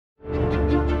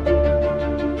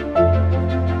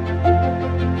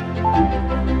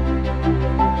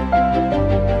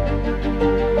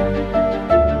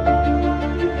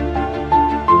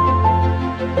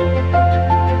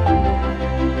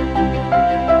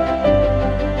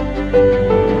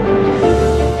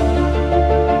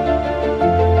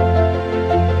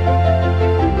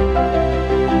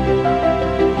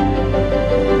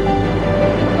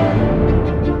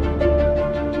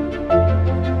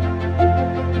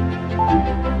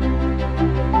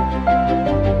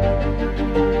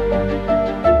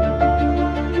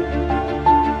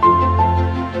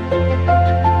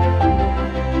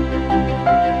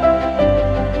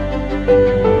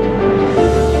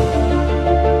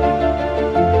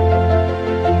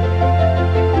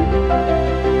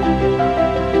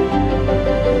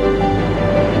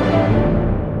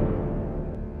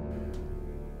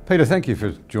Peter, thank you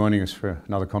for joining us for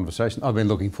another conversation. I've been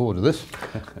looking forward to this.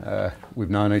 We've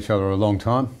known each other a long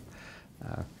time.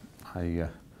 I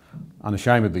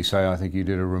unashamedly say I think you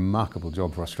did a remarkable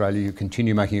job for Australia. You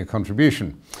continue making a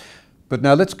contribution. But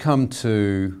now let's come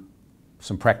to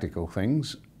some practical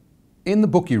things. In the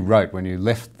book you wrote when you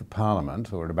left the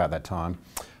Parliament, or at about that time,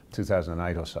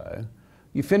 2008 or so,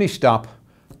 you finished up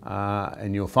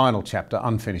in your final chapter,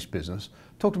 Unfinished Business,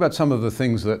 talked about some of the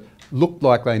things that looked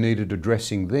like they needed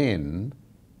addressing then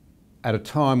at a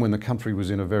time when the country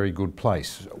was in a very good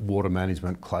place. Water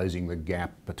management, closing the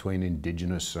gap between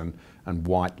Indigenous and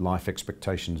white life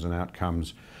expectations and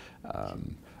outcomes,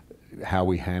 how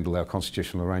we handle our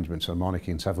constitutional arrangements on monarchy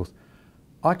and so forth.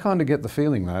 I kind of get the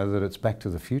feeling though that it's back to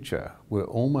the future. We're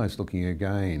almost looking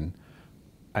again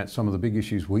at some of the big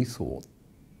issues we thought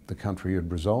the country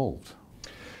had resolved.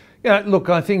 Yeah, look,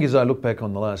 I think as I look back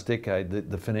on the last decade,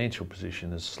 the financial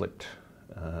position has slipped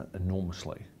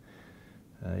enormously.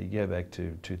 You go back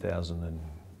to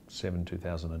 2007,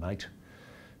 2008,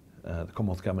 the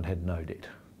Commonwealth Government had no debt,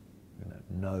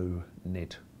 no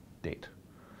net debt.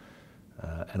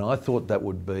 And I thought that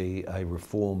would be a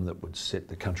reform that would set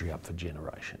the country up for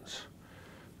generations.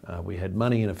 We had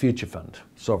money in a future fund,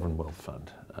 sovereign wealth fund.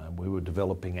 We were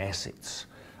developing assets,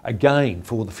 again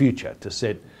for the future, to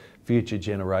set future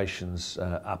generations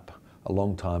up a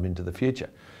long time into the future.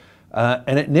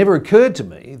 And it never occurred to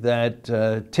me that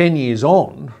 10 years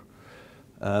on,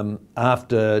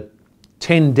 after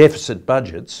 10 deficit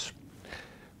budgets,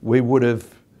 we would have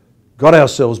got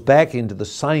ourselves back into the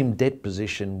same debt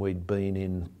position we'd been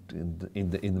in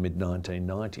the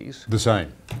mid-1990s. The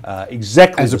same?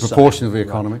 Exactly as the a proportion same, of the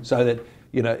economy? right? So that,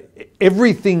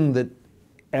 everything that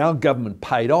our government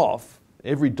paid off,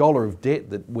 every dollar of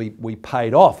debt that we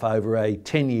paid off over a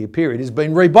 10-year period has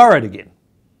been reborrowed again.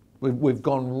 We've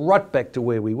gone right back to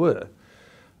where we were.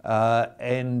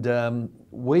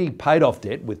 We paid off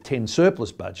debt with 10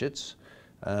 surplus budgets.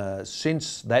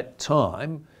 Since that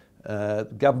time,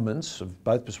 governments of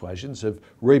both persuasions have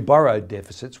reborrowed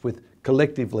deficits with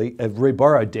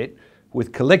reborrowed debt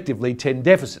with collectively 10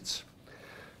 deficits.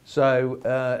 So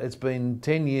it's been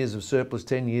 10 years of surplus,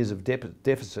 10 years of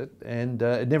deficit, and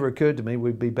it never occurred to me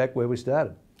we'd be back where we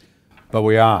started. But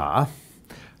we are,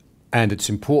 and it's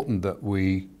important that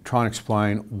we try and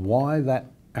explain why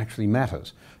that actually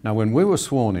matters. Now, when we were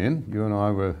sworn in, you and I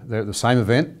were there at the same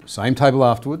event, same table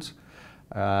afterwards,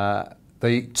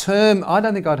 the term, I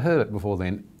don't think I'd heard it before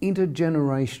then,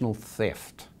 intergenerational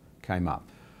theft came up.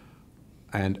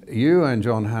 And you and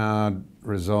John Howard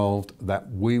resolved that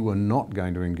we were not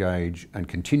going to engage and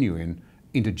continue in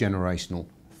intergenerational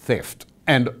theft.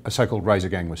 And a so-called razor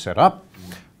gang was set up.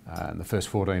 In the first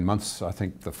 14 months, I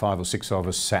think the 5 or 6 of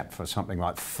us sat for something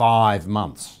like 5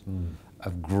 months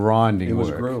of grinding work.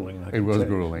 It was gruelling. It was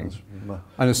gruelling.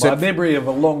 My memory of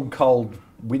a long, cold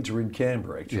winter in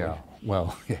Canberra, actually. Yeah,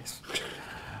 well, yes.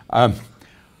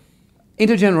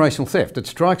 Intergenerational theft, it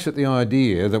strikes at the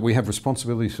idea that we have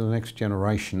responsibilities for the next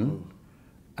generation,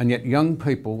 and yet young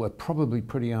people are probably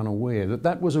pretty unaware that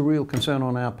that was a real concern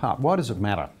on our part. Why does it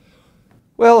matter?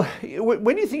 Well,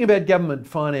 when you think about government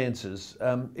finances,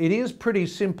 it is pretty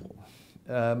simple.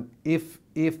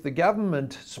 If the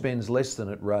government spends less than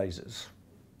it raises,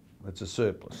 that's a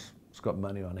surplus. It's got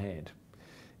money on hand.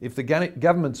 If the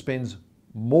government spends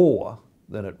more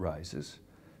than it raises,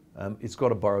 it's got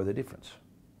to borrow the difference.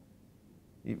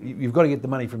 You've got to get the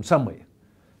money from somewhere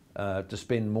to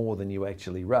spend more than you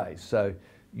actually raise. So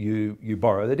you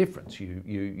borrow the difference.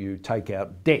 You take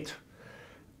out debt.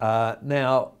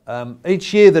 Now,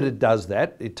 each year that it does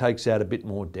that, it takes out a bit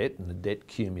more debt, and the debt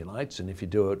accumulates. And if you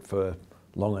do it for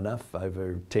long enough,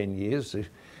 over 10 years,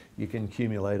 you can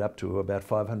accumulate up to about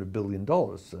 $500 billion,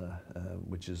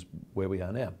 which is where we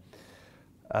are now.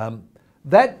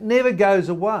 That never goes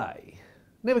away.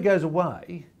 Never goes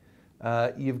away.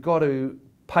 You've got to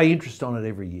pay interest on it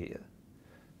every year.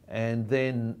 And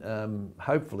then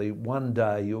hopefully one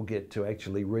day you'll get to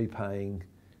actually repaying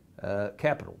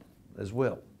capital as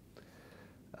well.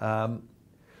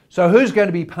 So who's going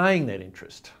to be paying that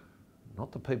interest?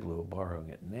 Not the people who are borrowing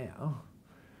it now.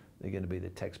 They're going to be the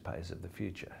taxpayers of the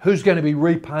future. Who's going to be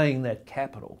repaying that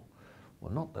capital?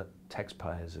 Well, not the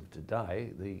taxpayers of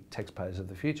today, the taxpayers of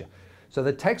the future. So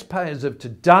the taxpayers of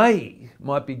today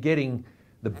might be getting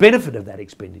the benefit of that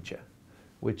expenditure,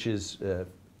 which is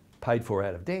paid for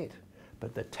out of debt,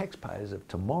 but the taxpayers of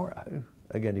tomorrow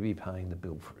are going to be paying the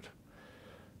bill for it.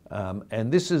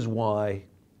 And this is why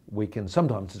we can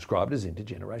sometimes describe it as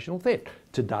intergenerational theft.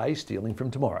 Today stealing from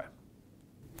tomorrow.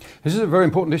 This is a very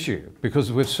important issue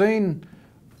because we've seen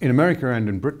in America and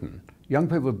in Britain, young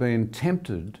people have been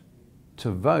tempted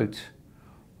to vote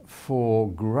for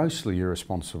grossly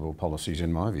irresponsible policies,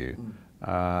 in my view.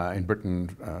 In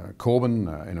Britain,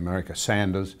 Corbyn, in America,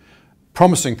 Sanders,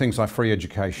 promising things like free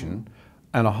education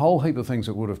and a whole heap of things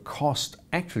that would have cost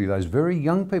actually those very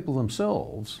young people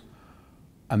themselves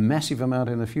a massive amount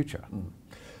in the future.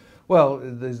 Well,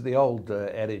 there's the old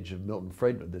adage of Milton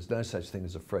Friedman, there's no such thing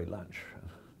as a free lunch.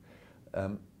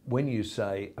 When you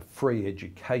say a free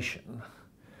education,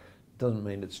 doesn't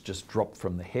mean it's just dropped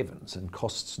from the heavens and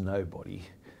costs nobody.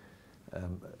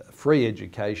 Free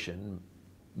education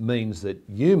means that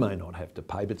you may not have to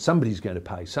pay, but somebody's going to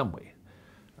pay somewhere.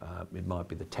 It might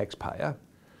be the taxpayer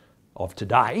of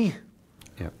today,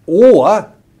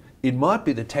 or it might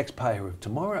be the taxpayer of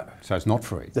tomorrow. So it's not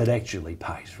free. That actually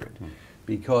pays for it.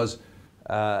 Because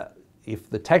if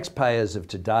the taxpayers of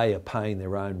today are paying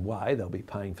their own way, they'll be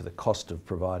paying for the cost of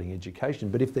providing education.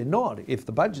 But if they're not, if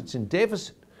the budget's in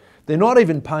deficit, they're not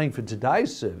even paying for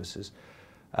today's services,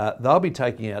 they'll be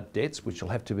taking out debts which will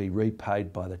have to be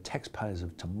repaid by the taxpayers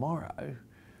of tomorrow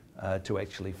to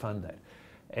actually fund that.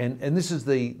 And this is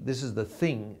the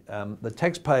thing, the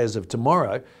taxpayers of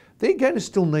tomorrow, they're going to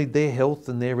still need their health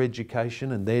and their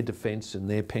education and their defence and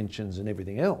their pensions and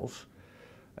everything else.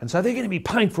 And so they're going to be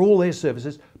paying for all their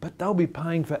services, but they'll be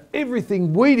paying for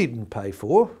everything we didn't pay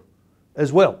for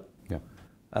as well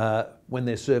when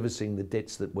they're servicing the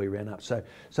debts that we ran up. So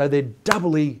they're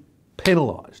doubly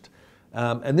penalised.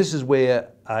 And this is where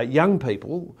young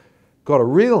people got to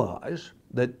realise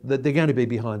that they're going to be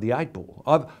behind the eight ball.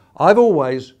 I've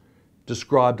always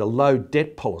described a low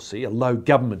debt policy, a low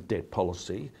government debt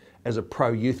policy, as a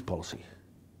pro-youth policy,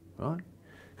 right?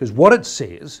 Because what it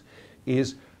says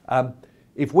is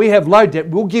if we have low debt,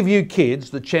 we'll give you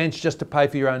kids the chance just to pay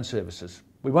for your own services.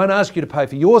 We won't ask you to pay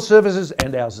for your services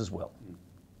and ours as well,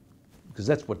 because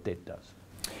that's what debt does.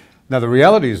 Now, the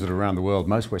reality is that around the world,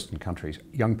 most Western countries,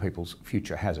 young people's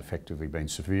future has effectively been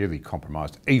severely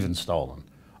compromised, even stolen.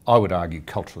 I would argue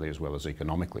culturally as well as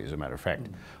economically, as a matter of fact,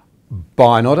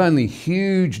 by not only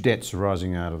huge debts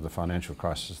arising out of the financial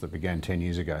crisis that began 10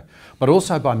 years ago, but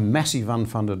also by massive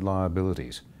unfunded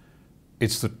liabilities.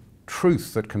 It's the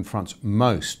truth that confronts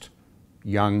most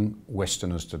young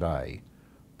Westerners today.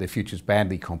 Their future's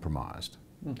badly compromised.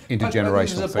 Intergenerational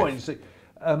this is the point. You see,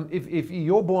 if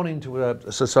you're born into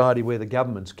a society where the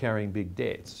government's carrying big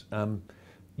debts,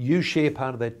 you share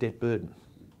part of that debt burden.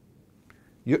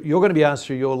 You're going to be asked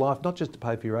through your life not just to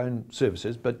pay for your own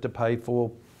services, but to pay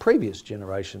for previous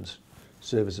generations'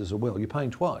 services as well. You're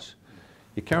paying twice,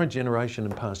 your current generation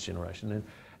and past generation.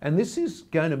 And this is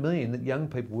going to mean that young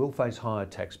people will face higher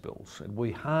tax bills. It will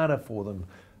be harder for them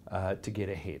to get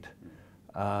ahead.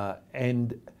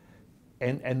 And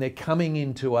they're coming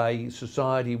into a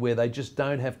society where they just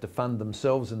don't have to fund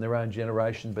themselves and their own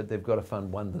generation, but they've got to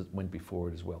fund one that went before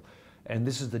it as well. And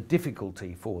this is the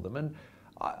difficulty for them. And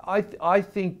I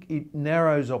think it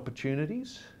narrows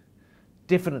opportunities,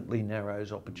 definitely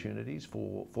narrows opportunities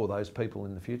for those people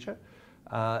in the future.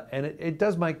 And it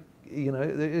does make, you know,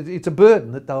 it's a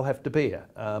burden that they'll have to bear,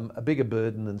 a bigger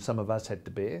burden than some of us had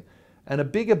to bear, and a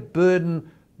bigger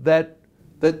burden that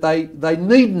they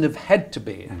needn't have had to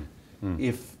bear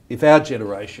if our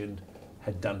generation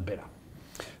had done better.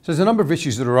 So there's a number of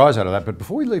issues that arise out of that, but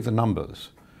before we leave the numbers,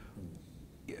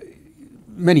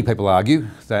 many people argue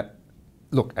that,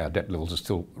 look, our debt levels are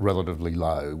still relatively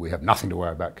low. We have nothing to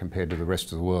worry about compared to the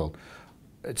rest of the world.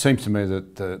 It seems to me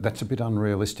that that's a bit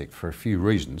unrealistic for a few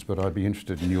reasons, but I'd be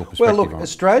interested in your perspective. Well, look,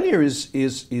 Australia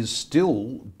is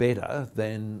still better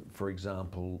than, for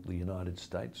example, the United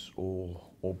States or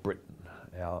Britain.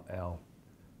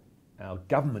 Our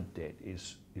government debt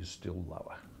is still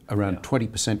lower. Around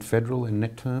 20% federal in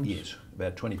net terms? Yes,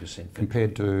 about 20% federal.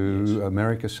 Compared to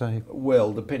America, say?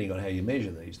 Well, depending on how you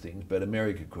measure these things, but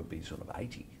America could be sort of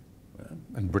 80. Right?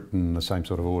 And Britain, the same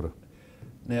sort of order?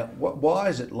 Now, why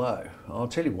is it low? I'll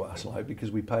tell you why it's low, because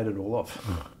we paid it all off.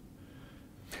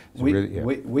 So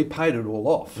we paid it all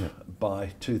off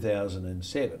by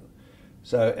 2007.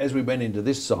 So as we went into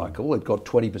this cycle, it got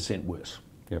 20% worse.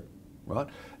 Yep. Right?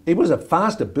 It was a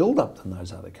faster build-up than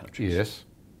those other countries. Yes.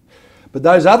 But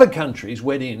those other countries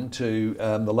went into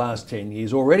the last 10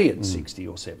 years already at 60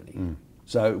 or 70.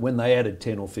 So when they added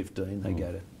 10 or 15, they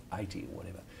go to 80 or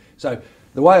whatever. So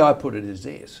the way I put it is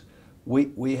this.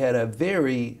 We had a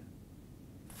very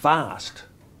fast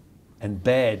and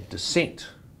bad descent,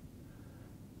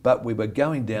 but we were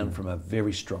going down from a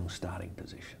very strong starting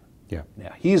position. Yeah.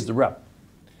 Now, here's the rub.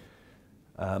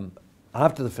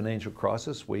 After the financial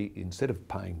crisis, we, instead of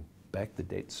paying back the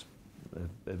debts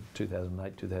of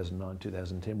 2008, 2009,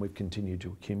 2010, we've continued to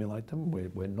accumulate them.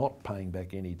 We're not paying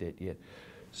back any debt yet.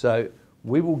 So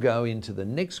we will go into the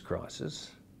next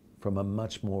crisis from a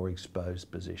much more exposed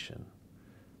position.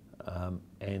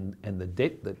 And the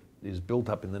debt that is built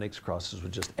up in the next crisis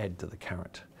would just add to the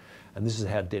current. And this is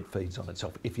how debt feeds on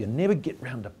itself. If you never get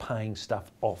round to paying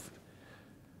stuff off,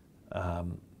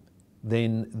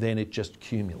 then it just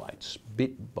accumulates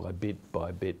bit by bit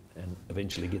by bit and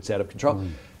eventually gets out of control.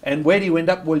 And where do you end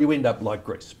up? Well, you end up like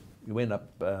Greece. You end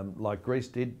up like Greece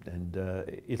did, and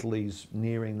Italy's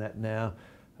nearing that now,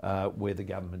 where the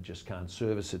government just can't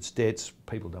service its debts.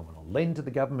 People don't want to lend to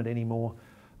the government anymore.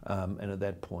 And at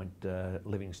that point,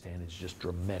 living standards just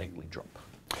dramatically drop.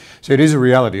 So it is a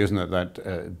reality, isn't it,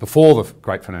 that before the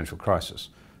great financial crisis,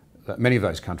 that many of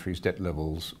those countries' debt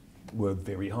levels were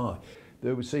very high.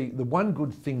 See, the one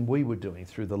good thing we were doing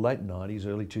through the late 90s,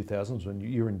 early 2000s, when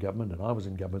you were in government and I was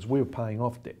in government, we were paying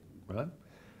off debt, right?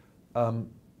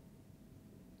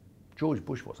 George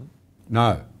Bush wasn't.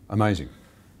 No, amazing.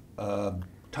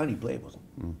 Tony Blair wasn't.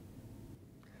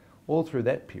 All through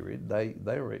that period, they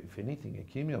were, if anything,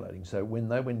 accumulating. So when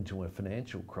they went into a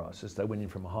financial crisis, they went in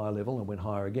from a high level and went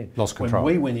higher again. Lost control.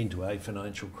 When we went into a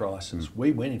financial crisis,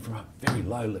 we went in from a very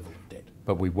low level of debt.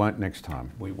 But we won't next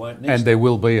time. We won't next And time. there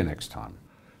will be a next time.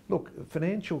 Look,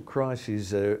 financial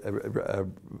crises are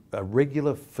a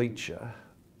regular feature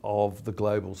of the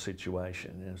global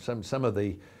situation. You know, some of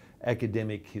the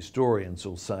academic historians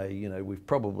will say, you know, we've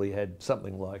probably had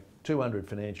something like 200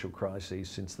 financial crises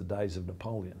since the days of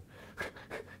Napoleon.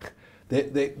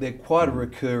 They're quite a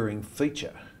recurring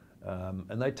feature,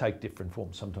 and they take different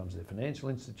forms. Sometimes they're financial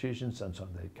institutions,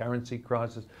 sometimes they're currency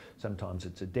crisis, sometimes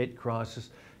it's a debt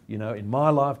crisis. You know, in my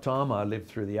lifetime, I lived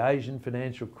through the Asian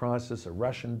financial crisis, a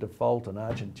Russian default, an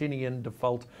Argentinian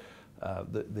default,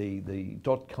 the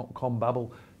dot-com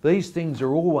bubble. These things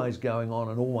are always going on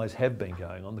and always have been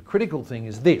going on. The critical thing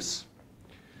is this.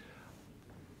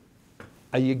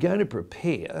 Are you going to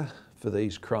prepare for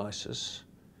these crises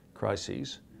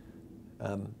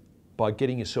by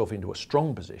getting yourself into a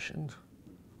strong position,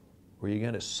 or are you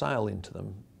going to sail into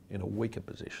them in a weaker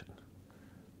position?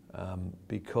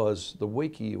 Because the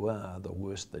weaker you are, the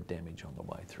worse the damage on the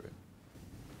way through.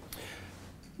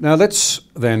 Now let's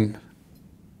then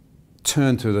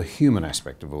turn to the human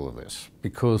aspect of all of this,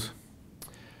 because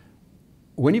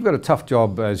when you've got a tough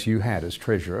job as you had as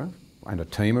Treasurer and a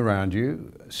team around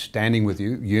you, standing with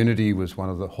you, unity was one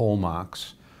of the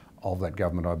hallmarks of that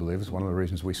government, I believe. It's one of the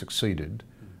reasons we succeeded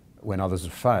when others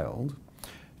have failed.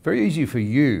 Very easy for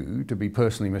you to be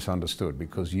personally misunderstood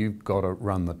because you've got to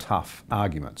run the tough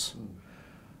arguments.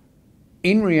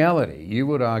 In reality, you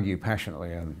would argue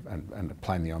passionately, and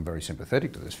plainly I'm very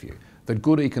sympathetic to this view, that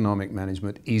good economic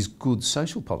management is good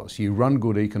social policy. You run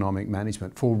good economic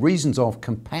management for reasons of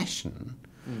compassion,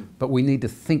 but we need to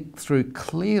think through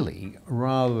clearly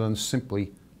rather than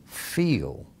simply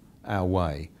feel our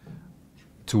way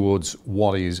towards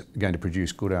what is going to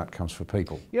produce good outcomes for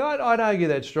people. Yeah, I'd argue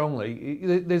that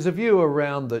strongly. There's a view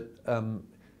around that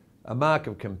a mark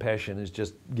of compassion is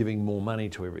just giving more money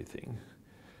to everything.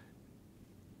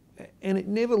 And it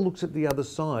never looks at the other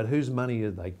side. Whose money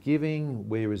are they giving?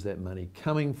 Where is that money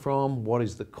coming from? What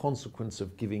is the consequence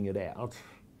of giving it out?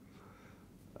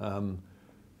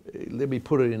 Let me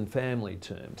put it in family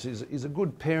terms. Is a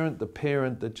good parent the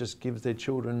parent that just gives their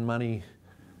children money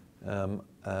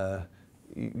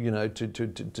you know, to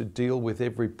deal with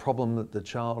every problem that the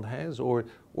child has? Or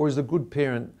is the good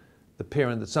parent the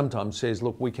parent that sometimes says,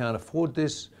 look, we can't afford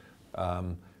this,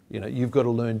 you know, you've got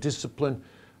to learn discipline.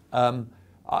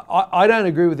 I don't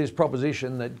agree with this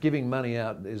proposition that giving money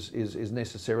out is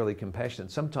necessarily compassionate.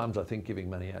 Sometimes I think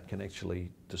giving money out can actually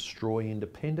destroy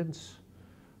independence.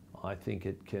 I think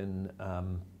it can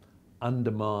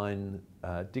undermine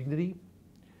dignity.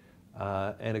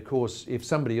 And of course, if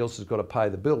somebody else has got to pay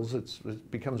the bills,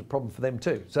 it becomes a problem for them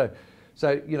too. So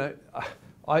you know,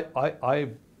 I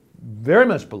very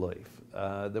much believe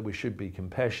that we should be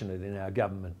compassionate in our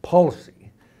government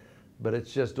policy, but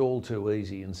it's just all too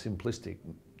easy and simplistic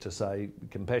to say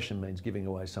compassion means giving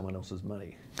away someone else's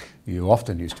money. You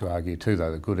often used to argue too,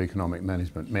 though, that good economic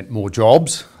management meant more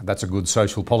jobs, that's a good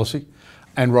social policy,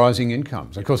 and rising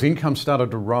incomes. Of course, incomes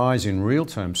started to rise in real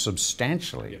terms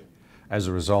substantially as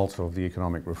a result of the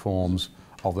economic reforms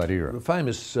of that era. A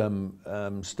famous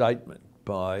statement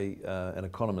by an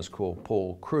economist called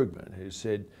Paul Krugman, who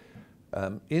said,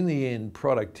 in the end,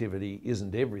 productivity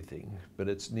isn't everything, but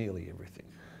it's nearly everything.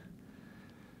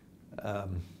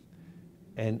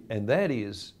 And that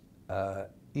is,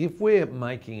 if we're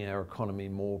making our economy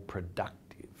more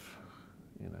productive,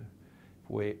 you know,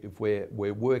 if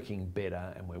we're working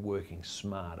better and we're working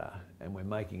smarter and we're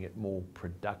making it more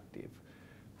productive,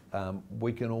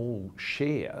 we can all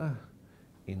share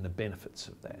in the benefits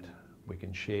of that. We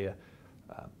can share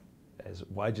as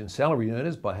wage and salary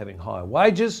earners by having higher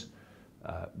wages.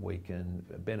 We can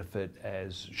benefit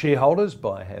as shareholders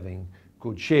by having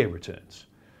good share returns.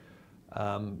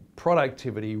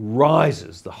 Productivity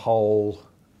rises the whole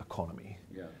economy.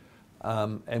 Yeah.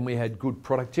 And we had good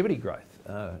productivity growth.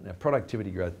 Now,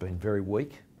 productivity growth has been very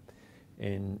weak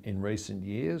in recent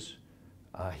years.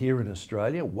 Here in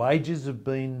Australia, wages have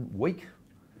been weak.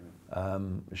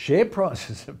 Share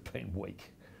prices have been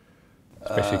weak.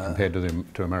 Especially compared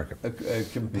to America.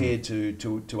 Compared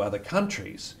to other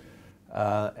countries.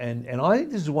 And I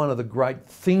think this is one of the great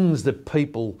things that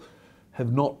people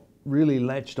have not really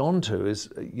latched onto is,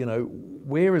 you know,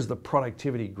 where is the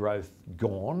productivity growth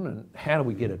gone and how do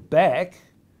we get it back?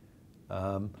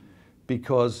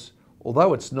 Because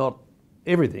although it's not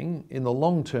everything, in the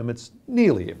long term it's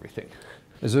nearly everything.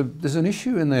 There's an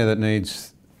issue in there that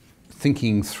needs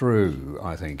thinking through,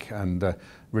 I think, and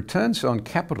returns on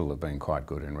capital have been quite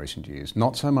good in recent years,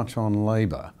 not so much on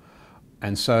labour.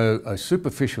 And so a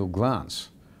superficial glance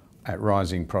at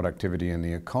rising productivity in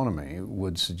the economy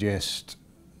would suggest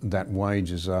that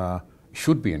wages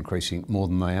should be increasing more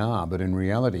than they are, but in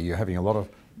reality you're having a lot of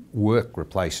work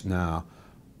replaced now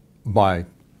by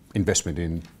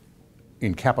investment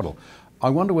in capital. I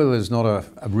wonder whether there's not a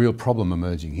real problem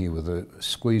emerging here with the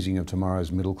squeezing of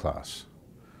tomorrow's middle class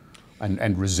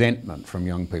and resentment from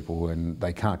young people when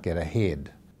they can't get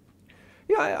ahead.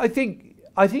 Yeah, I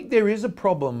think there is a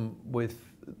problem with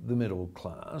the middle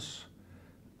class,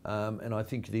 and I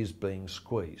think it is being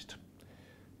squeezed.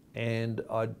 And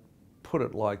I'd put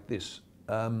it like this.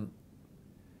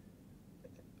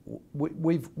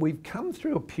 We've come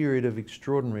through a period of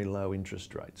extraordinary low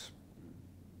interest rates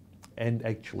and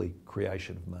actually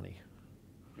creation of money.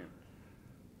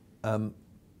 Yeah.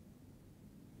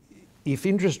 If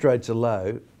interest rates are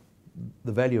low,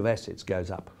 the value of assets goes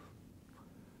up.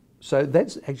 So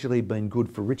that's actually been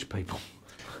good for rich people.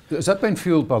 Has that been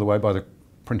fueled, by the way, by the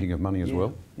printing of money as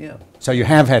well? Yeah. So you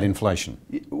have had inflation.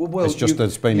 Well, it's just that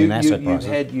it's been in asset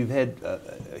prices. You've had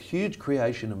a huge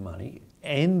creation of money,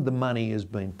 and the money has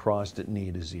been priced at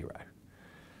near to zero.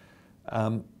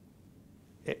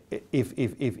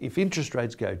 If interest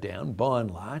rates go down, by and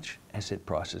large, asset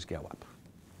prices go up.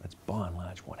 That's by and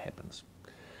large what happens,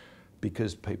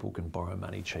 because people can borrow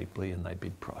money cheaply and they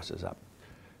bid prices up.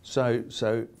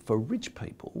 So for rich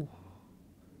people,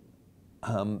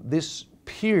 this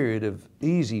period of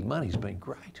easy money's been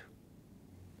great.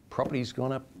 Property's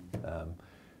gone up,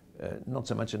 not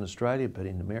so much in Australia, but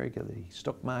in America, the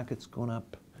stock market's gone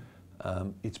up.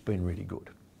 It's been really good.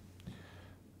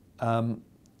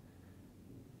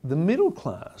 The middle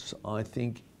class, I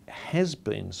think, has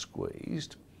been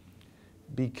squeezed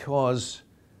because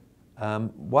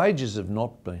wages have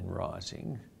not been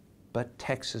rising, but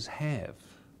taxes have.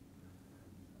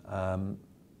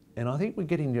 And I think we're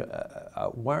getting to a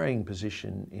worrying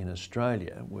position in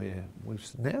Australia where we've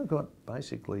now got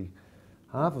basically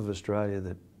half of Australia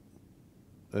that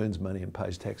earns money and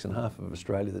pays tax and half of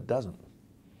Australia that doesn't.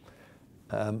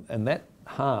 And that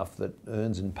half that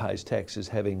earns and pays tax is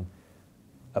having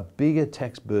a bigger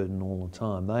tax burden all the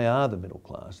time. They are the middle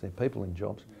class. They're people in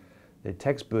jobs. Their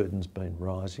tax burden's been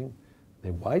rising.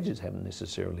 Their wages haven't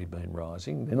necessarily been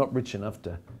rising. They're not rich enough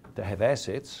to have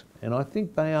assets, and I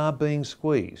think they are being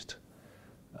squeezed.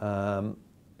 You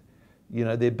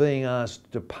know, they're being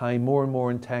asked to pay more and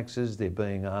more in taxes. They're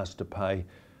being asked to pay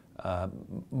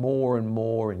more and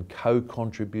more in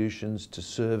co-contributions to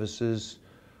services,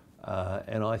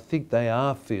 and I think they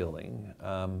are feeling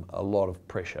a lot of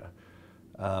pressure.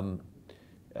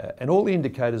 And all the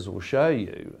indicators will show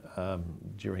you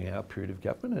during our period of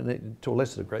government, and to a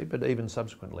lesser degree, but even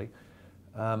subsequently,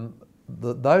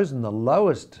 those in the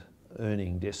lowest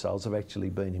earning deciles have actually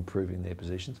been improving their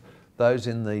positions. Those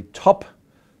in the top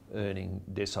earning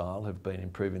decile have been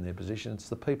improving their position. It's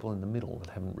the people in the middle that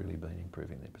haven't really been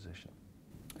improving their position.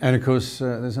 And of course,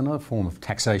 there's another form of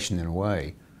taxation in a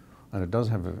way, and it does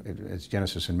have its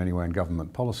genesis in many ways in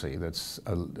government policy that's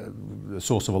the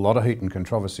source of a lot of heat and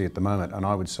controversy at the moment, and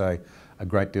I would say a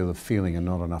great deal of feeling and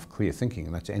not enough clear thinking,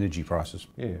 and that's energy prices.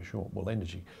 Yeah, sure. Well,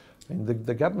 energy. I mean,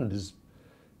 the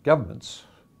governments,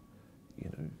 you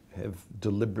know, have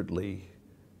deliberately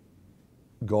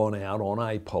gone out on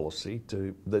a policy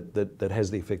that has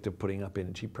the effect of putting up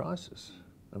energy prices.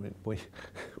 I mean,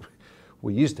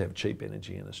 we used to have cheap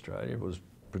energy in Australia. It was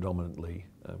predominantly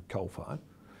coal-fired.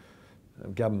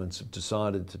 Governments have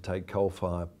decided to take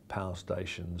coal-fired power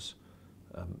stations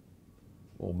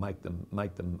or make them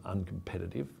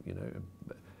uncompetitive, you know,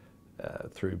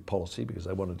 through policy because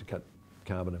they wanted to cut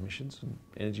carbon emissions, and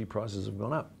energy prices have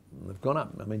gone up. They've gone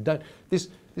up. I mean, this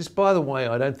by the way,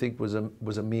 I don't think was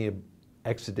a mere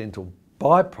accidental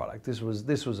byproduct.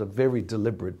 This was a very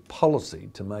deliberate policy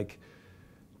to make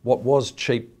what was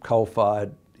cheap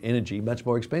coal-fired energy much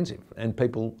more expensive, and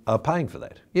people are paying for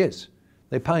that. Yes,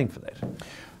 they're paying for that.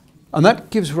 And that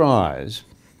gives rise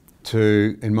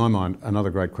to, in my mind,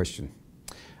 another great question.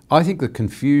 I think the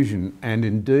confusion and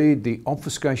indeed the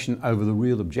obfuscation over the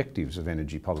real objectives of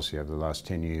energy policy over the last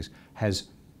 10 years has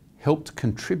helped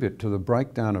contribute to the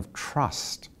breakdown of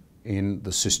trust in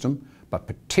the system, but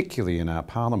particularly in our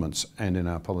parliaments and in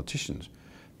our politicians,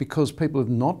 because people have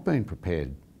not been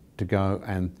prepared to go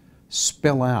and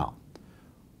spell out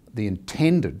the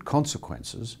intended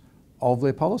consequences of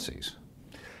their policies.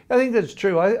 I think that's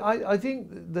true. I think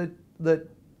that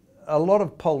a lot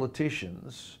of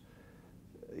politicians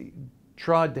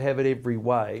tried to have it every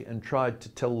way and tried to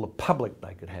tell the public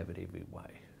they could have it every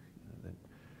way.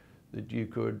 That you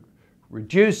could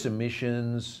reduce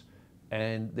emissions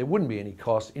and there wouldn't be any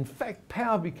cost. In fact,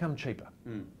 power would become cheaper.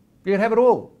 You could have it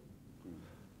all.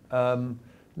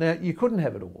 Now, you couldn't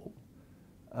have it all.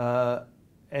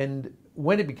 And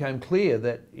when it became clear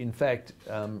that, in fact,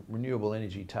 renewable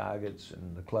energy targets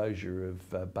and the closure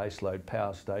of baseload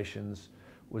power stations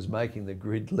was making the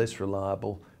grid less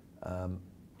reliable,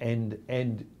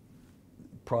 and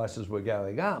prices were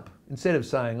going up, instead of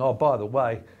saying, oh, by the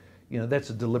way, you know, that's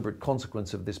a deliberate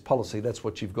consequence of this policy, that's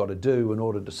what you've got to do in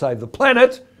order to save the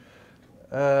planet,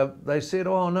 they said,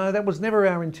 oh no, that was never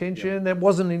our intention, that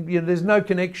wasn't, you know, there's no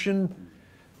connection.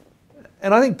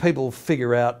 And I think people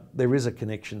figure out there is a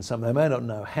connection somewhere. They may not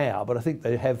know how, but I think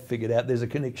they have figured out there's a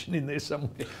connection in there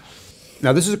somewhere.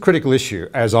 Now, this is a critical issue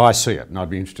as I see it, and I'd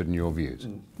be interested in your views.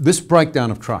 This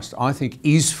breakdown of trust, I think,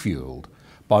 is fuelled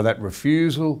by that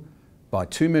refusal by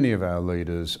too many of our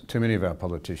leaders, too many of our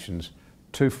politicians,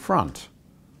 to front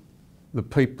the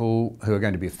people who are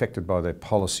going to be affected by their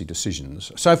policy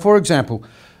decisions. So, for example,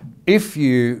 if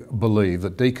you believe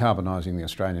that decarbonising the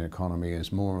Australian economy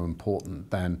is more important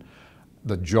than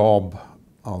the job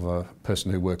of a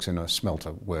person who works in a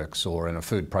smelter works or in a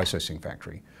food processing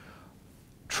factory,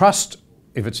 trust,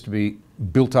 if it's to be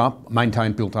built up,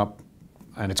 maintained, built up,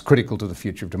 and it's critical to the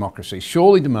future of democracy,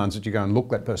 surely demands that you go and look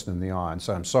that person in the eye and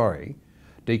say, I'm sorry,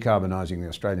 decarbonising the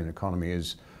Australian economy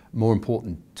is more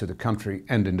important to the country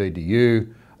and indeed to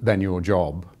you than your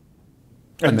job.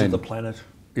 And then, to the planet.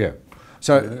 Yeah.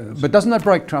 So, but doesn't that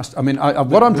break trust? I mean,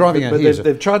 what I'm driving at here is...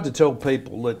 They've tried to tell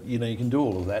people that, you know, you can do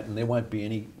all of that and there won't be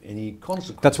any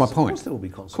consequences. That's my point. Of course there will be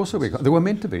consequences. Of course there will be. There were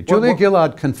meant to be. Julia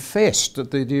Gillard confessed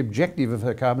that the objective of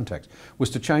her carbon tax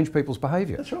was to change people's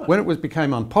behaviour. That's right. When it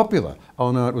became unpopular,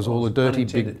 oh no, it was all the dirty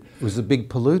big... It was the big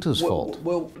polluters' fault.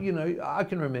 Well, you know, I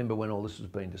can remember when all this was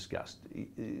being discussed.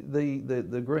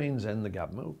 The Greens and the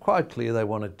government were quite clear they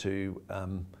wanted to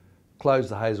close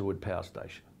the Hazelwood power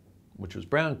station, which was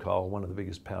brown coal, one of the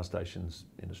biggest power stations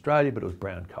in Australia, but it was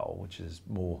brown coal, which is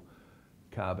more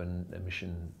carbon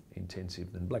emission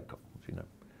intensive than black coal, as you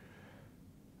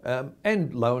know.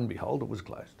 And lo and behold, it was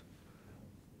closed.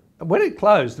 And when it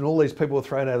closed and all these people were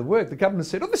thrown out of work, the government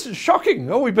said, oh, this is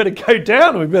shocking. Oh, we better go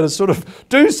down. We better sort of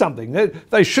do something.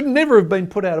 They should never have been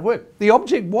put out of work. The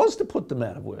object was to put them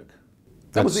out of work.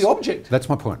 That was the object. That's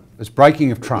my point. It's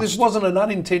breaking of trust. This wasn't an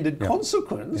unintended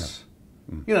consequence.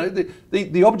 You know,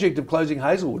 the object of closing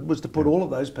Hazelwood was to put all of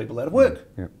those people out of work,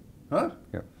 right?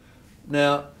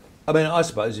 Now, I mean, I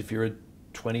suppose if you're a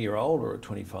 20-year-old or a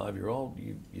 25-year-old,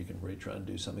 you can retrain and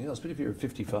do something else. But if you're a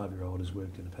 55-year-old who's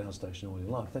worked in a power station all your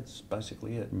life, that's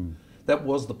basically it. That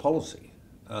was the policy.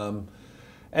 And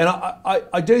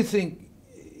I do think,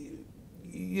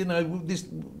 you know,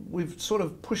 we've sort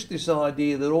of pushed this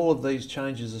idea that all of these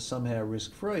changes are somehow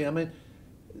risk-free. I mean,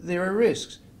 there are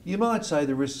risks. You might say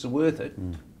the risks are worth it.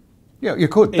 Yeah, you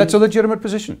could. That's a legitimate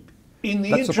position. In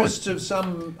the interests of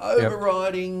some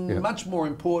overriding, much more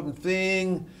important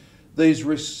thing, these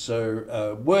risks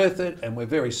are worth it, and we're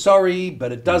very sorry,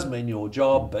 but it does mean your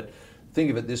job, but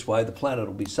think of it this way, the planet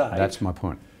will be saved. That's my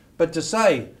point. But to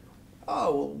say,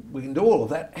 oh, well, we can do all of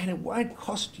that, and it won't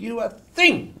cost you a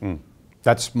thing.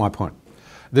 That's my point.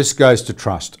 This goes to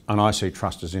trust, and I see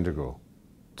trust as integral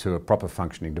to a proper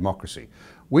functioning democracy.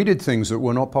 We did things that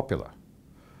were not popular,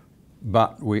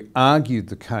 but we argued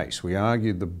the case, we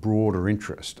argued the broader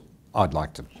interest. I'd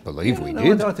like to believe we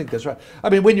did. I think that's right. I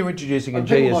mean, when you're introducing a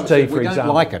GST, for example... We don't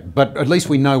like it, but at least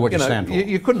we know what you stand for.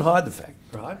 You couldn't hide the fact,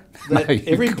 right, that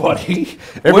everybody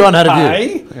everyone had a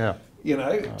view. Yeah. You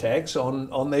know, tax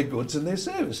on their goods and their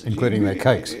services. Including their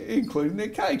cakes. Including their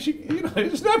cakes. You know,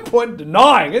 there's no point in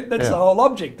denying it. That's the whole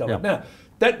object of it. Now,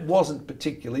 that wasn't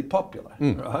particularly popular,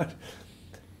 right?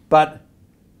 But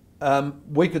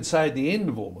we could say at the end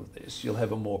of all of this, you'll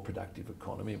have a more productive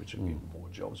economy, which will give more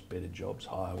jobs, better jobs,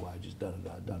 higher wages,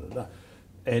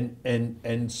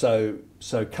 And so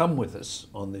come with us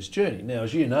on this journey. Now,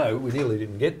 as you know, we nearly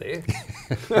didn't get there.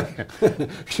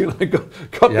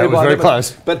 Got there it was very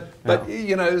close. But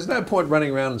there's no point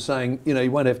running around and saying,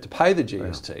 you won't have to pay the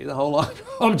GST. Yeah. The whole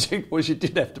object was you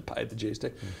did have to pay the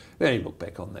GST. Now you look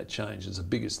back on that change as the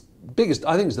biggest.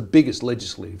 I think it's the biggest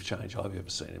legislative change I've ever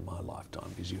seen in my lifetime,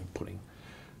 because you're putting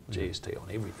GST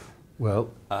on everything. Well,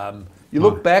 you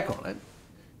look back on it.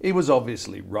 He was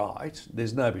obviously right.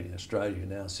 There's nobody in Australia who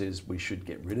now says we should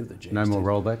get rid of the GST. no more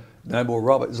rollback? No more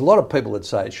rollback. There's a lot of people that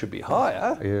say it should be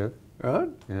higher. Yeah. Right?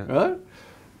 Yeah. Right?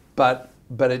 But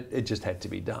it just had to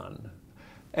be done.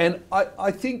 And I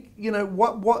think,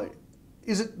 what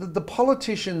is it that the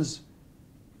politicians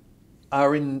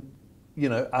are in,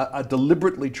 are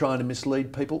deliberately trying to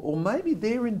mislead people, or maybe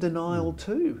they're in denial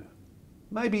too.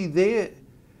 Maybe they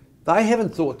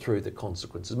haven't thought through the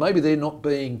consequences. Maybe they're not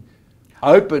being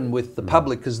open with the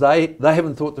public because they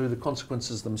haven't thought through the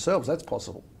consequences themselves. That's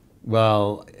possible.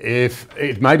 Well, if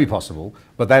it may be possible,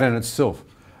 but that in itself,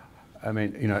 I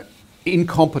mean,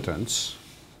 incompetence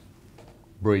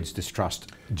breeds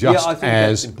distrust, just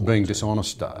as being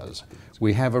dishonest does.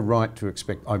 We have a right to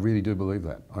expect. I really do believe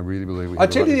that. I really believe we have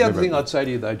I tell a right you the to other thing I'd say to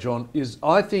you though, John, is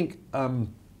I think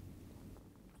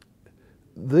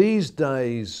these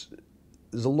days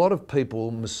there's a lot of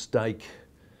people mistake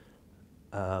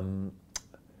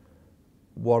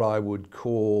what I would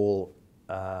call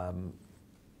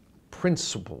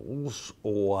principles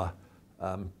or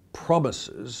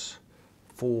promises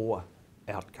for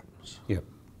outcomes. Yep.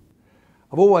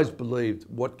 I've always believed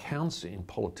what counts in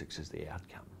politics is the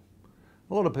outcome.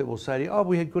 A lot of people say to you, "Oh,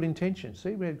 we had good intentions.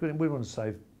 See, we want to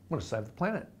save the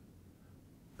planet."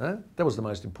 Huh? That was the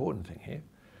most important thing here.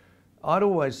 I'd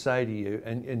always say to you,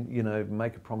 and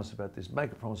make a promise about this,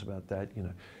 make a promise about that.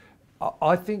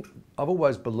 I think I've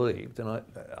always believed, and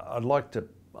I'd like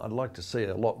to see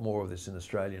a lot more of this in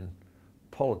Australian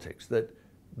politics.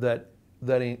 That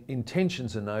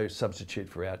intentions are no substitute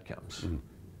for outcomes.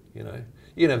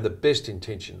 You can have the best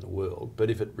intention in the world, but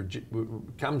if it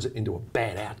comes into a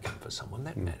bad outcome for someone,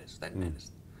 that matters. That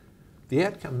matters. The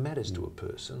outcome matters to a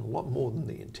person a lot more than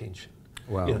the intention.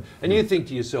 Wow. And you think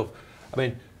to yourself, I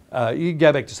mean, you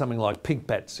go back to something like pink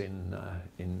bats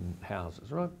in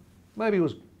houses, right? Maybe it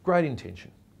was great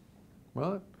intention,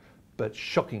 right? But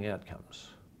shocking outcomes,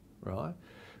 right?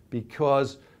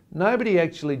 Because nobody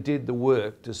actually did the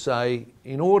work to say,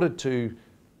 in order to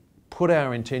put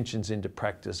our intentions into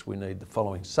practice, we need the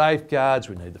following safeguards,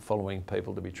 we need the following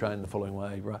people to be trained the following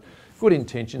way, right? Good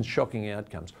intentions, shocking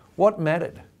outcomes. What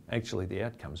mattered? Actually, the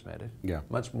outcomes mattered. Yeah.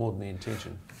 Much more than the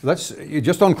intention. Let's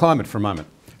just on climate for a moment.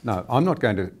 No, I'm not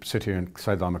going to sit here and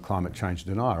say that I'm a climate change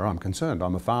denier. I'm concerned.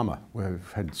 I'm a farmer.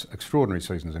 We've had extraordinary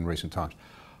seasons in recent times.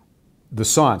 The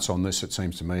science on this, it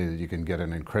seems to me, that you can get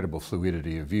an incredible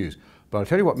fluidity of views. But I'll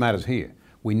tell you what matters here.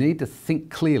 We need to think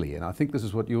clearly, and I think this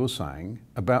is what you're saying,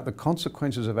 about the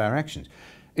consequences of our actions.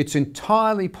 It's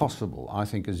entirely possible, I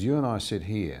think, as you and I sit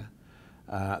here,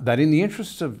 that in the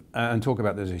interests of, and talk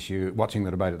about this issue, watching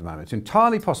the debate at the moment, it's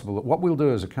entirely possible that what we'll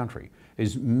do as a country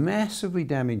is massively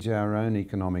damage our own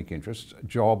economic interests,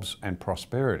 jobs and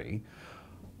prosperity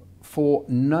for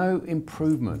no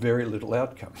improvement. Very little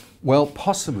outcome. Well,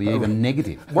 possibly even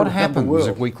negative. What happens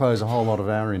if we close a whole lot of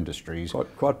our industries?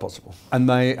 Quite possible. And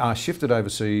they are shifted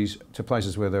overseas to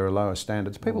places where there are lower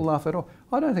standards. People laugh at all.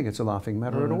 I don't think it's a laughing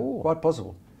matter at all. Quite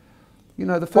possible.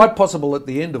 Quite possible at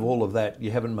the end of all of that,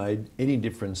 you haven't made any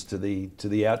difference to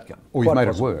the outcome. Or you've made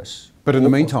it worse. But in the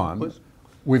meantime,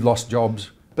 we've lost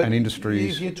jobs and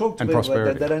industries you talk to and people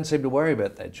prosperity. They don't seem to worry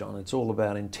about that, John. It's all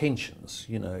about intentions,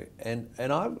 And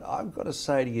I've got to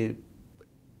say to you,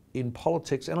 in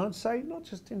politics, and I'd say not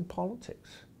just in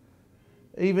politics,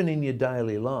 even in your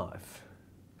daily life,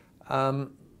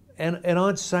 and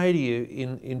I'd say to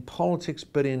you in politics,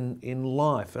 but in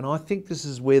life, and I think this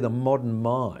is where the modern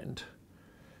mind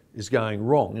is going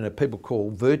wrong. People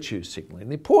call virtue signalling.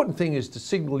 The important thing is to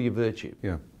signal your virtue.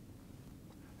 Yeah.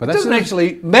 But it doesn't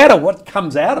actually matter what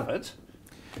comes out of it.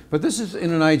 But this is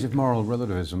in an age of moral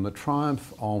relativism, the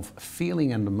triumph of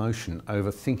feeling and emotion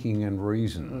over thinking and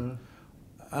reason.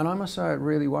 And I must say it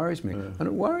really worries me. And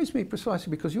it worries me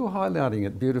precisely because you're highlighting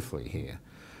it beautifully here.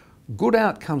 Good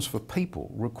outcomes for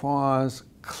people requires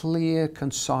clear,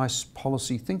 concise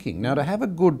policy thinking. Now, to have a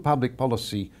good public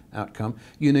policy outcome,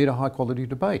 you need a high quality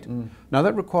debate. Now,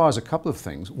 that requires a couple of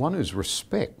things. One is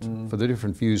respect for the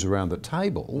different views around the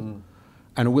table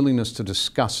and a willingness to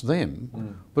discuss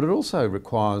them. But it also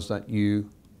requires that you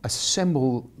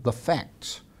assemble the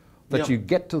facts, that you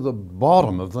get to the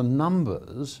bottom of the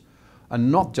numbers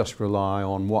and not just rely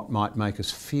on what might make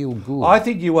us feel good. I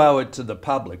think you owe it to the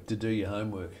public to do your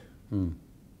homework.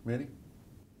 Really?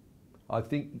 I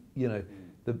think, you know,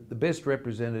 the best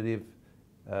representative,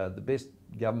 the best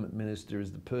government minister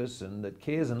is the person that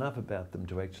cares enough about them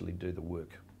to actually do the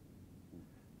work.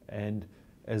 And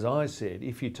as I said,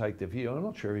 if you take the view, I'm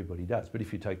not sure everybody does, but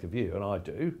if you take the view, and I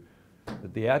do,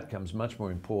 that the outcome's much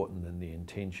more important than the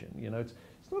intention. You know, it's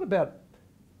not about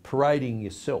parading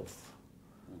yourself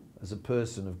as a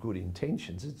person of good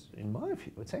intentions. It's, in my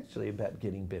view, it's actually about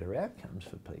getting better outcomes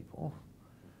for people.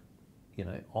 You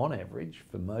know, on average,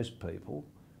 for most people,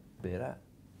 better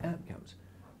outcomes.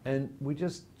 And we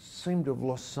just seem to have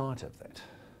lost sight of that.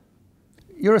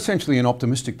 You're essentially an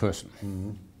optimistic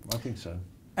person. I think so.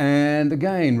 And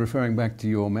again, referring back to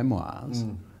your memoirs,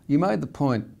 you made the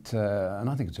point, and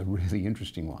I think it's a really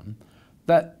interesting one,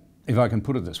 that, if I can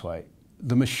put it this way,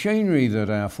 the machinery that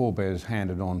our forebears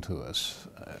handed on to us,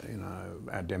 you know,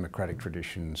 our democratic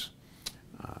traditions,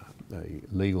 the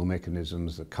legal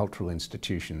mechanisms, the cultural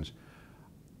institutions,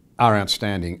 are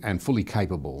outstanding and fully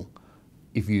capable,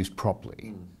 if used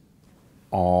properly,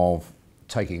 of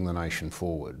taking the nation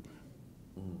forward.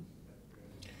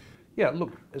 Yeah,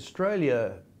 look,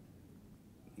 Australia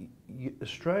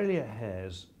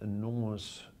has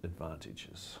enormous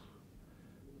advantages.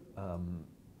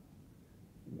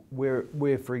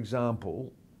 We're, for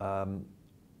example, a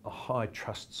high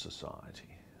trust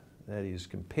society. That is,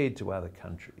 compared to other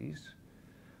countries,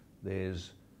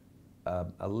 there's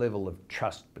a level of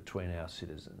trust between our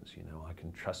citizens. You know, I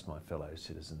can trust my fellow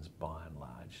citizens by and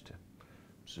large to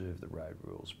observe the road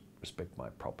rules, respect my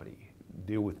property,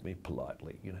 deal with me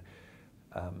politely. You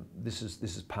know, this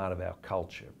is part of our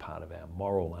culture, part of our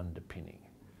moral underpinning.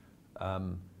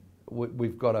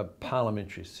 We've got a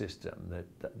parliamentary system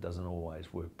that doesn't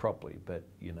always work properly, but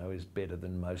you know, is better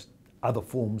than most other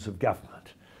forms of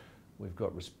government. We've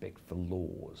got respect for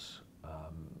laws.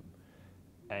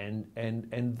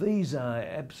 And these are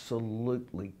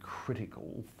absolutely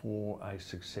critical for a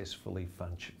successfully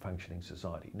functioning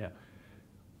society. Now,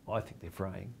 I think they're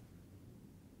fraying.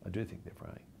 I do think they're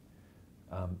fraying.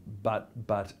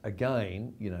 But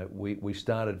again, you know, we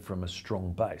started from a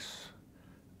strong base,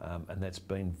 and that's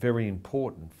been very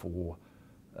important for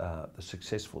the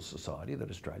successful society that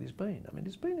Australia's been. I mean,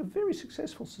 it's been a very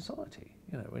successful society.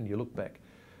 You know, when you look back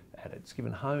at it, it's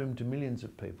given home to millions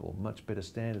of people, much better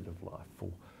standard of life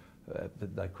for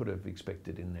that they could have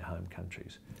expected in their home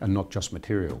countries. And not just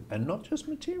material. And not just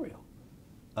material.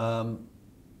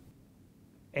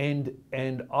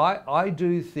 And I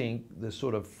do think the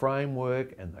sort of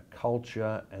framework and the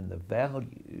culture and the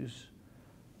values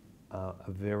are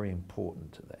very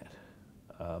important to that.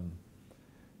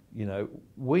 You know,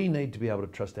 we need to be able to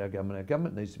trust our government. Our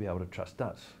government needs to be able to trust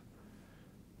us.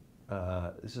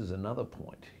 This is another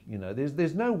point. You know,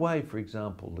 there's no way, for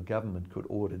example, the government could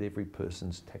audit every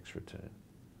person's tax return.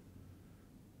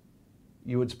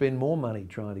 You would spend more money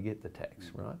trying to get the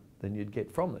tax, right, than you'd get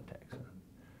from the tax.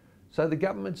 So the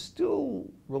government's still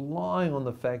relying on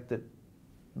the fact that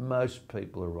most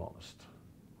people are honest.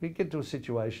 We get to a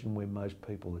situation where most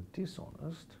people are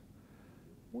dishonest,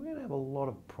 we're going to have a lot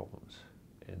of problems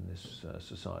in this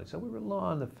society. So we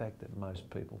rely on the fact that most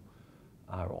people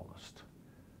are honest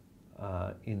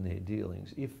in their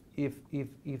dealings. If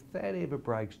that ever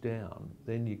breaks down,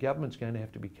 then your government's going to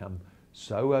have to become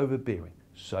so overbearing,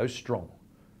 so strong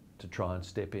to try and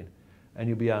step in. And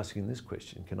you'll be asking this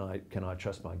question, can I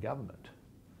trust my government?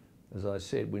 As I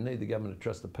said, we need the government to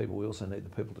trust the people. We also need the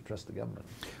people to trust the government.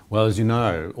 Well, as you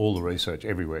know, all the research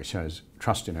everywhere shows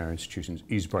trust in our institutions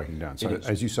is breaking down. So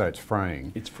as you say, it's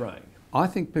fraying. It's fraying. I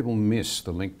think people miss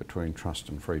the link between trust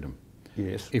and freedom.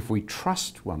 Yes. If we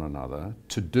trust one another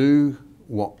to do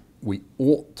what we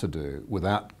ought to do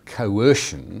without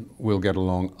coercion, we'll get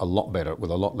along a lot better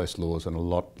with a lot less laws and a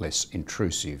lot less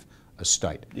intrusive a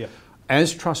state. Yep.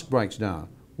 As trust breaks down,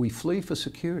 we flee for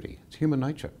security. It's human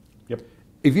nature. Yep.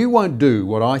 If you won't do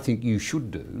what I think you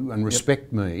should do and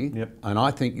respect me, Yep. and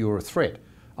I think you're a threat,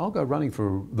 I'll go running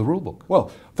for the rule book.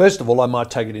 Well, first of all, I might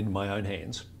take it into my own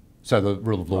hands. So the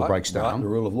rule of law breaks down. Right, the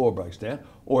rule of law breaks down.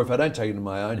 Or if I don't take it into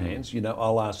my own hands, you know,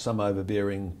 I'll ask some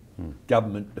overbearing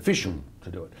government official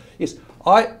to do it. Yes,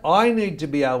 I need to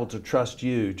be able to trust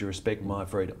you to respect my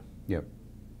freedom. Yep.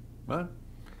 Right?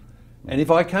 And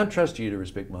if I can't trust you to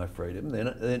respect my freedom,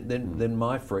 then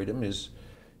my freedom is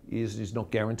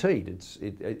not guaranteed.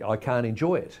 I can't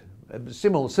enjoy it.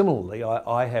 Similarly,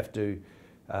 I have to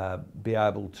be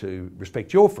able to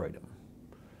respect your freedom.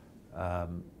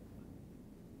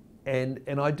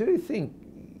 And I do think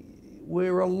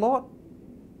we're a lot.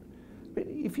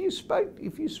 If you spoke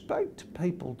to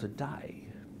people today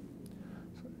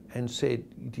and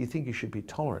said, "Do you think you should be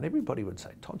tolerant?" Everybody would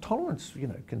say tolerance, you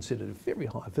know, considered a very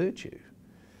high virtue.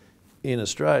 in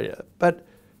Australia, but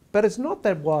it's not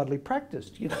that widely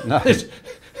practiced. You know, No.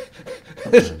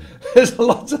 there's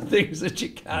lots of things that you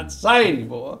can't say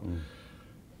anymore.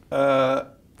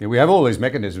 Yeah, we have all these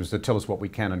mechanisms that tell us what we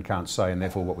can and can't say, and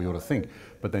therefore what we ought to think.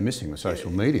 But they're missing the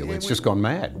social media. It's just gone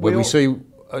mad. Where we see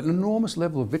an enormous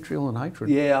level of vitriol and hatred.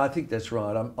 Yeah, I think that's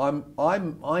right.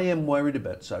 I am worried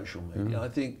about social media. I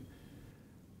think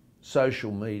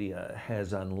social media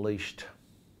has unleashed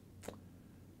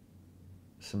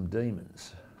some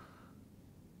demons,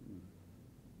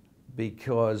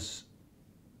 because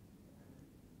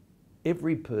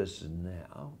every person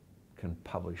now can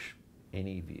publish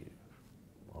any view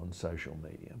on social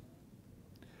media.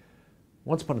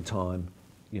 Once upon a time,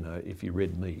 you know, if you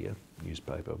read media,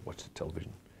 newspaper, watched the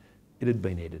television, it had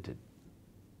been edited,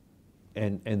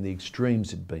 and the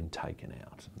extremes had been taken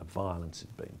out, the violence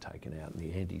had been taken out, and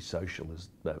the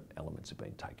anti-socialist elements had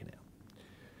been taken out.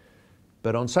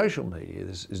 But on social media,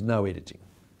 there's no editing.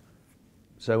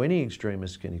 So any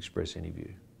extremist can express any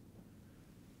view.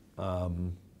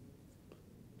 And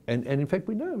in fact,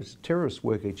 we know terrorists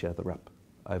work each other up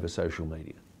over social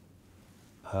media.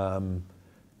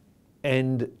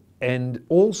 And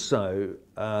also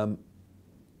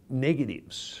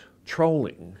negatives,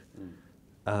 trolling,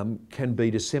 can be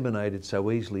disseminated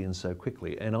so easily and so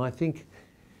quickly. And I think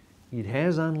it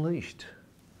has unleashed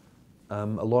a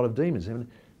lot of demons. I mean,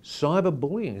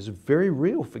 cyberbullying is very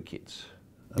real for kids.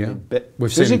 I mean,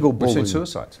 we've physical seen bullying,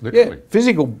 suicides, literally. Yeah,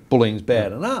 physical bullying's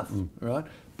bad enough, right?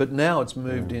 But now it's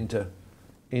moved into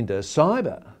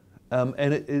cyber,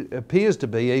 and it appears to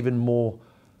be even more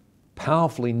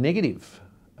powerfully negative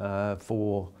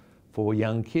for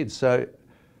young kids. So,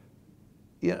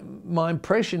 yeah, my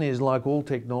impression is, like all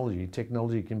technology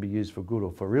can be used for good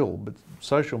or for ill, but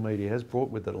social media has brought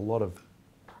with it a lot of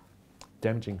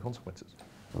damaging consequences.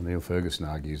 Well, Neil Ferguson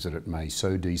argues that it may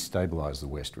so destabilise the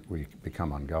West that we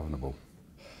become ungovernable.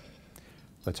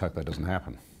 Let's hope that doesn't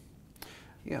happen.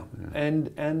 Yeah,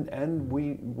 and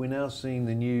we're now seeing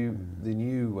the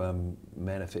new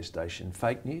manifestation,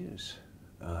 fake news,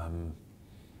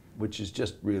 which is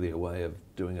just really a way of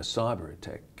doing a cyber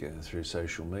attack through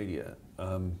social media.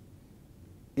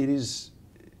 It is,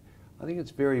 I think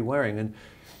it's very worrying, and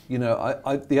you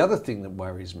know, the other thing that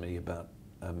worries me about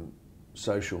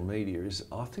social media is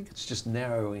I think it's just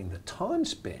narrowing the time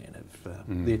span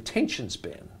of the attention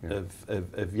span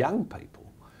of young people.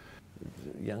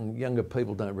 Younger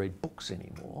people don't read books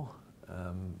anymore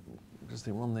because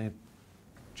they're on their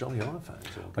jolly iPhones.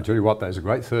 I tell you what, there's a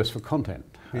great thirst for content.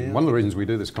 Yeah. And one of the reasons we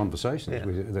do this conversation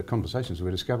is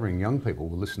we're discovering young people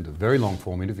will listen to very long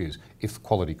form interviews if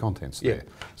quality content's there.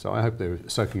 So I hope they're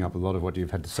soaking up a lot of what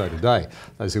you've had to say today,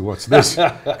 those who watch this,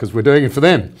 because we're doing it for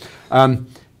them.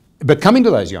 But coming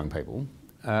to those young people,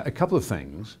 a couple of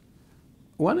things.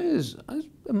 One is, I was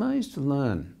amazed to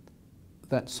learn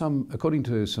that according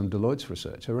to some Deloitte's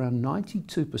research, around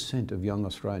 92% of young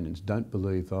Australians don't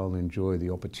believe they'll enjoy the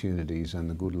opportunities and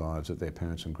the good lives that their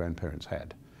parents and grandparents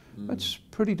had. That's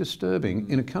pretty disturbing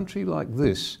in a country like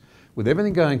this, with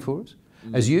everything going for us,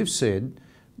 as you've said,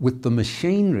 with the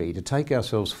machinery to take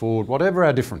ourselves forward, whatever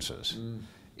our differences.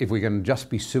 If we can just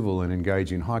be civil and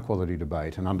engage in high quality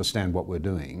debate and understand what we're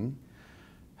doing,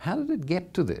 how did it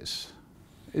get to this?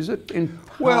 Is it in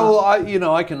part? Well,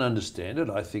 I can understand it.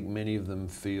 I think many of them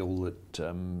feel that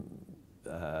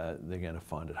they're going to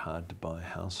find it hard to buy a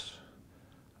house.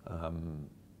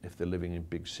 If they're living in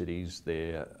big cities,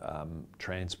 their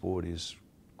transport is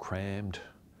crammed.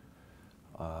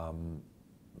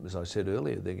 As I said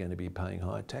earlier, they're going to be paying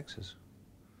high taxes.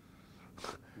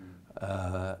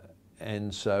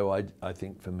 And so I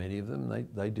think for many of them,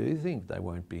 they do think they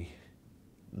won't be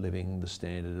living the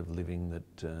standard of living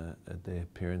that their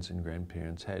parents and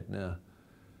grandparents had. Now,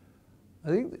 I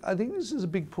think this is a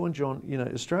big point, John. You know,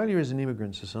 Australia is an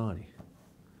immigrant society.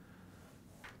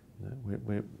 You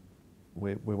know,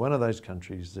 we're one of those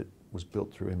countries that was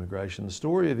built through immigration. The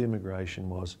story of immigration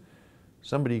was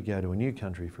somebody would go to a new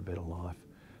country for a better life.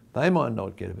 They might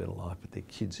not get a better life, but their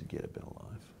kids would get a better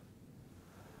life.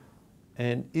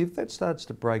 And if that starts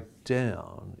to break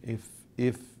down, if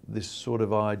this sort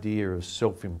of idea of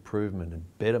self-improvement and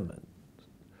betterment,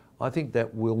 I think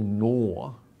that will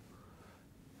gnaw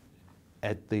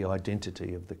at the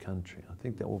identity of the country. I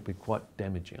think that will be quite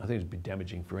damaging. I think it would be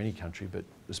damaging for any country, but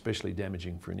especially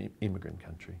damaging for an immigrant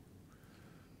country.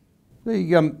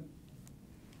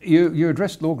 You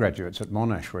addressed law graduates at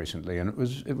Monash recently, and it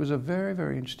was a very,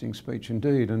 very interesting speech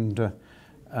indeed. And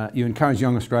you encourage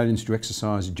young Australians to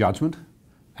exercise judgment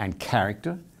and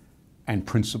character and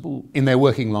principle in their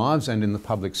working lives and in the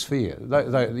public sphere.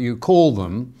 You call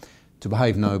them to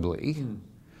behave nobly.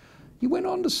 You went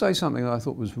on to say something that I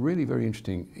thought was really very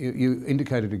interesting. You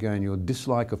indicated again your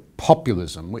dislike of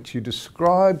populism, which you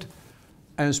described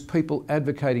as people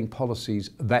advocating policies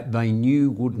that they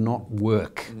knew would not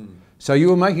work. So you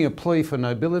were making a plea for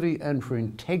nobility and for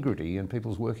integrity in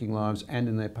people's working lives and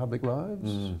in their public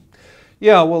lives?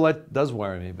 Yeah, well, that does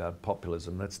worry me about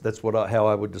populism. That's how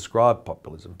I would describe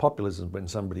populism. Populism is when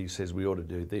somebody says we ought to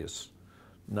do this,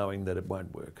 knowing that it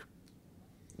won't work,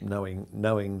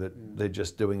 knowing that they're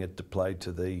just doing it to play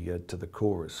to the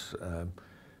chorus.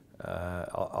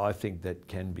 I think that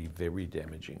can be very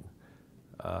damaging.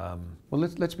 Well,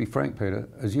 let's be frank, Peter.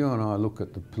 As you and I look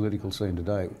at the political scene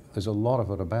today, there's a lot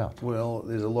of it about. Well,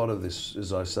 there's a lot of this,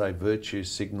 as I say, virtue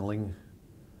signalling.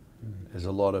 There's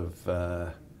a lot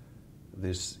of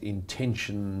this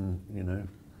intention,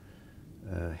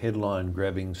 headline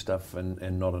grabbing stuff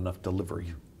and not enough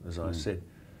delivery, as I said.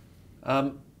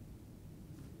 I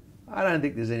don't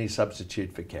think there's any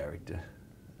substitute for character.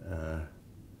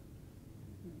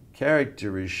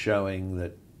 Character is showing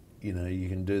that you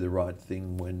can do the right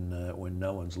thing when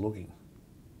no one's looking.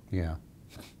 Yeah.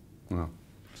 Well,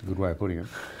 it's a good way of putting it.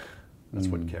 That's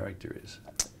what character is.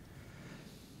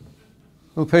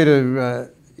 Well,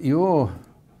 Peter, your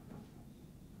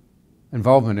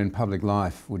involvement in public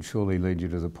life would surely lead you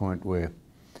to the point where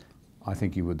I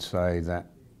think you would say that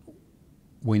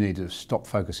we need to stop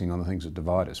focusing on the things that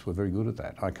divide us. We're very good at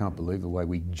that. I can't believe the way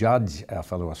we judge our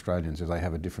fellow Australians if they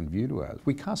have a different view to ours.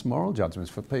 We cast moral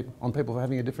judgments on people for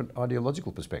having a different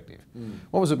ideological perspective.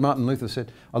 What was it Martin Luther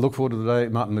said?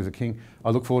 Martin Luther King,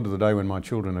 I look forward to the day when my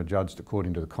children are judged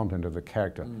according to the content of their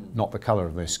character, not the colour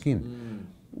of their skin.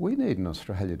 We need in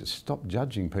Australia to stop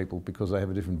judging people because they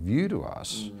have a different view to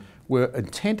us. We're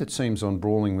intent, it seems, on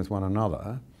brawling with one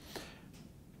another.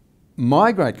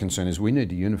 My great concern is we need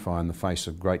to unify in the face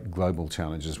of great global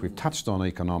challenges. We've touched on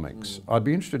economics. I'd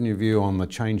be interested in your view on the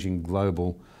changing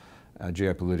global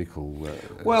geopolitical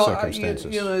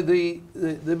circumstances.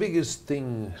 The biggest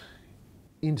thing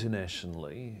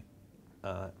internationally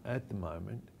at the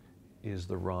moment is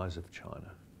the rise of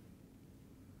China.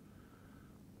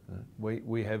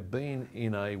 We have been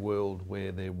in a world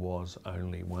where there was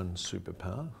only one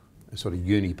superpower. A sort of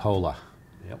unipolar.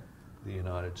 Yep, the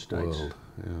United States. World,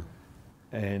 yeah.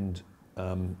 And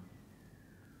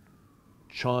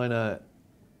China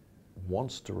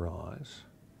wants to rise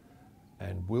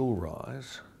and will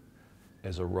rise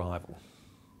as a rival.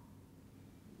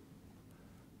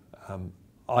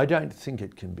 I don't think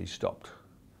it can be stopped.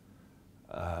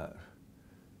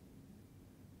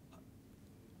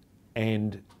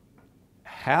 And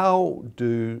how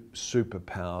do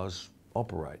superpowers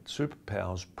operate?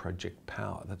 Superpowers project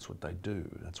power. That's what they do.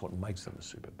 That's what makes them a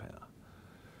superpower.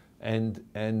 And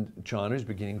China is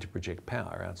beginning to project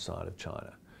power outside of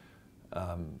China.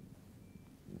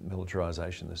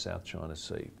 Militarisation in the South China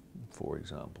Sea, for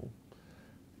example.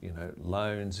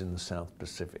 Loans in the South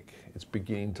Pacific. It's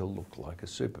beginning to look like a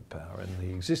superpower, and the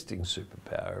existing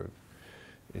superpower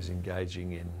is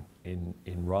engaging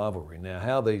in rivalry. Now,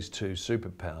 how these two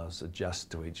superpowers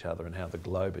adjust to each other and how the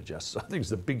globe adjusts, I think is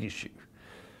the big issue.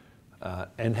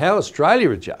 And how Australia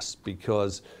adjusts,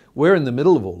 because we're in the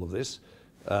middle of all of this.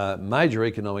 Major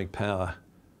economic power,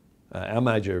 our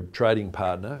major trading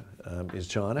partner is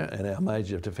China, and our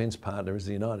major defence partner is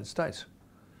the United States.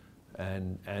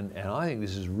 And I think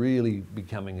this is really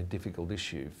becoming a difficult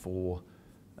issue for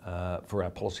our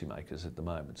policymakers at the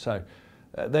moment. So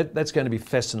that's going to be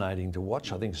fascinating to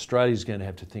watch. I think Australia's going to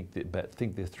have to think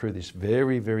through this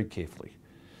very, very carefully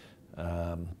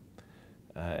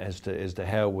as to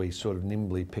how we sort of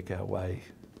nimbly pick our way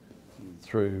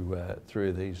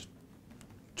through these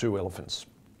two elephants.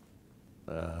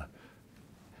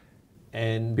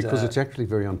 Because it's actually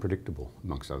very unpredictable,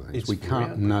 amongst other things. We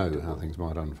can't know how things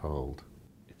might unfold.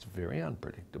 It's very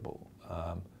unpredictable.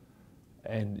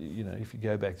 And if you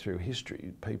go back through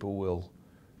history, people will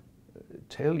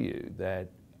tell you that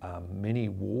many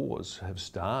wars have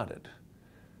started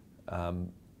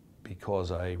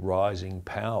because a rising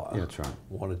power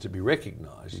wanted to be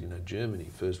recognised. Germany,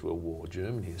 First World War,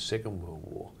 Germany, the Second World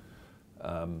War.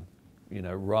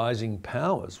 Rising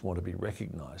powers want to be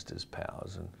recognised as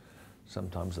powers, and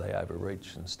sometimes they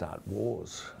overreach and start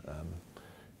wars.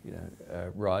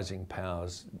 Rising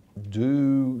powers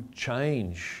do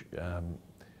change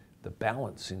the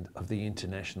balance of the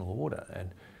international order,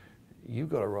 and you've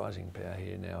got a rising power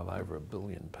here now of over 1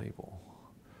 billion people,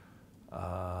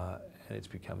 and it's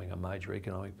becoming a major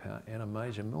economic power and a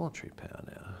major military power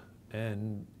now.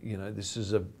 And this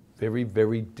is a very,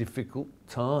 very difficult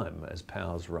time as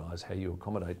powers rise, how you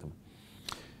accommodate them.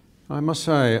 I must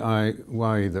say I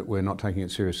worry that we're not taking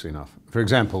it seriously enough. For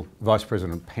example, Vice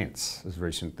President Pence has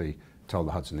recently told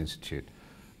the Hudson Institute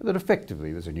that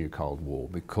effectively there's a new Cold War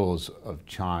because of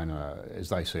China, as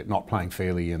they see it, not playing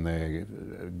fairly in their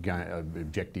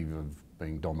objective of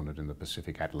being dominant in the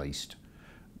Pacific at least,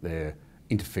 their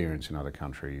interference in other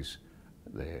countries,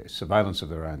 their surveillance of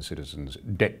their own citizens,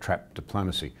 debt-trap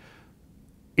diplomacy.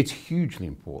 It's hugely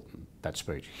important, that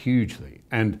speech, hugely.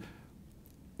 And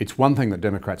it's one thing that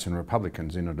Democrats and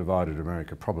Republicans in a divided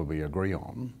America probably agree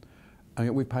on, and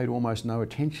yet we've paid almost no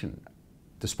attention,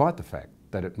 despite the fact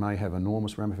that it may have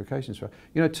enormous ramifications.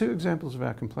 You know, two examples of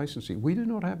our complacency. We do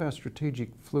not have our strategic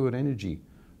fluid energy,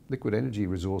 liquid energy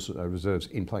reserves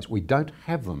in place. We don't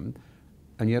have them,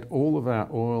 and yet all of our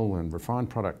oil and refined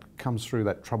product comes through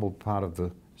that troubled part of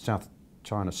the South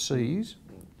China Seas.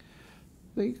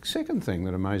 The second thing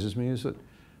that amazes me is that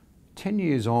 10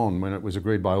 years on, when it was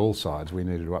agreed by all sides we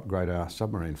needed to upgrade our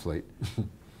submarine fleet,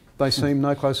 they seem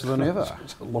no closer than ever.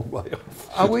 It's a long way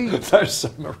off. Are we? Those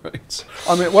submarines.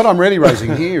 I mean, what I'm really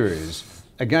raising here is,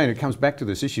 again, it comes back to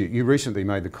this issue. You recently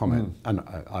made the comment, and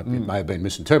it may have been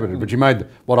misinterpreted, but you made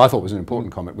what I thought was an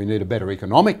important comment. We need a better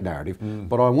economic narrative.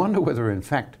 But I wonder whether, in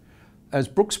fact, as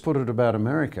Brooks put it about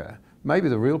America, maybe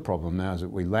the real problem now is that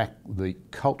we lack the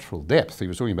cultural depth. He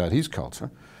was talking about his culture.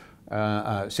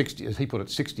 60, as he put it,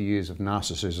 60 years of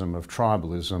narcissism, of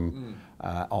tribalism,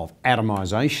 of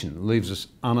atomisation leaves us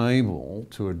unable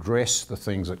to address the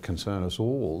things that concern us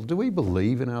all. Do we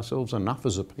believe in ourselves enough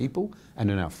as a people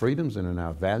and in our freedoms and in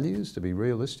our values to be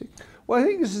realistic? Well, I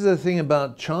think this is the thing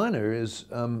about China is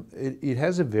it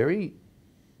has a very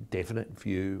definite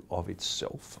view of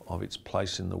itself, of its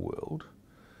place in the world.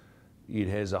 It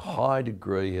has a high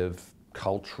degree of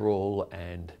cultural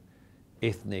and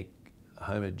ethnic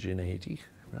homogeneity,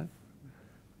 right?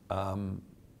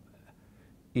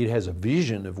 It has a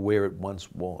vision of where it once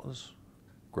was,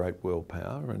 great world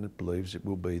power, and it believes it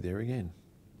will be there again.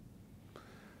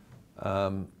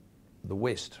 The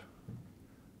West,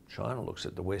 China looks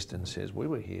at the West and says, we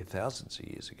were here thousands of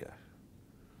years ago.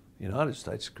 The United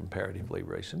States is comparatively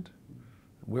recent.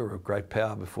 We were a great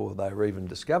power before they were even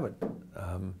discovered.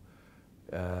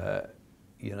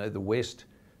 You know, the West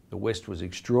was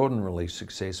extraordinarily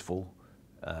successful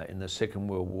in the Second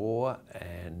World War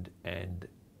and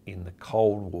in the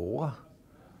Cold War,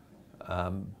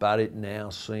 but it now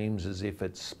seems as if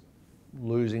it's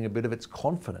losing a bit of its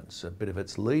confidence, a bit of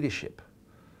its leadership.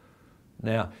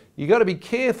 Now, you've got to be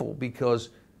careful because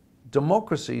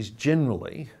democracies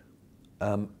generally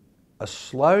are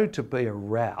slow to be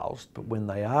aroused, but when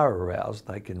they are aroused,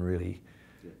 they can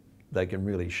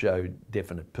really show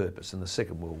definite purpose. And the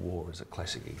Second World War is a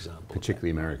classic example.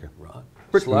 Particularly America. Right.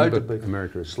 Britain,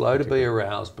 America is slow to be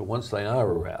aroused, but once they are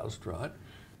aroused, right,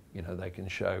 you know, they can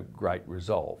show great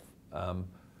resolve.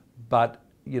 But,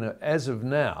 you know, as of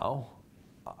now,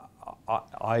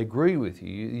 I agree with you.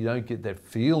 You don't get that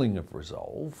feeling of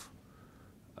resolve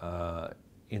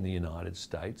in the United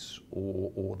States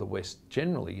or the West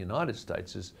generally. United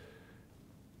States is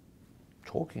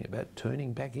talking about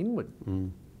turning back inward.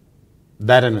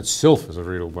 That in itself is a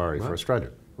real worry for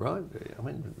Australia. Right. I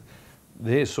mean,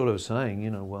 they're sort of saying,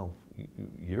 you know, well,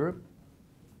 Europe,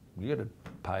 you've got to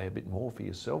pay a bit more for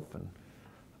yourself, and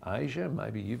Asia,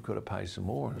 maybe you've got to pay some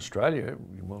more. And Australia,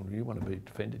 well, you want to be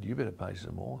defended, you better pay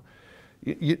some more.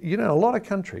 You know, a lot of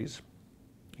countries,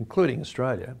 including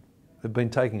Australia, have been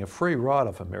taking a free ride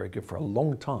off America for a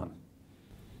long time.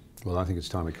 Well, I think it's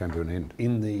time it came to an end.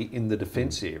 In the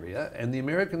defence area, and the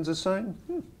Americans are saying,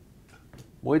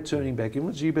 we're turning back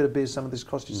inwards, you better bear some of this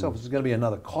cost yourself. This is going to be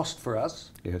another cost for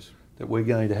us that we're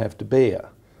going to have to bear.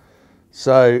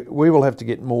 So we will have to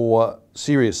get more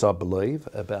serious, I believe,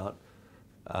 about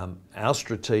our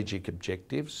strategic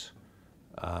objectives,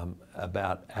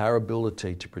 about our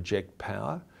ability to project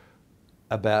power,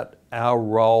 about our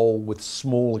role with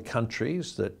smaller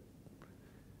countries that,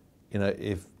 you know,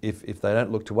 if they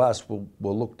don't look to us, we'll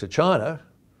look to China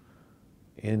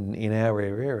in our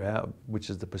area, which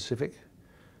is the Pacific.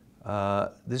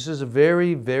 This is a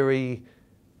very, very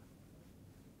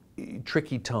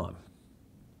tricky time.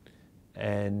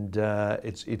 And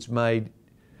it's made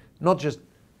not just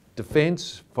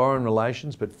defence, foreign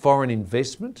relations, but foreign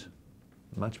investment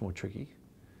much more tricky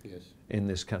in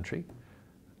this country.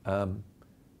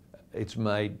 It's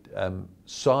made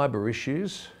cyber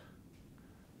issues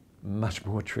much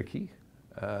more tricky,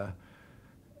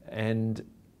 and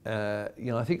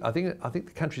you know, I think the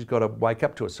country's got to wake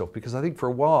up to itself, because I think for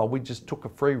a while we just took a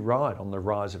free ride on the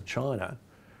rise of China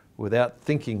without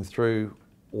thinking through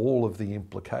all of the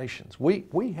implications.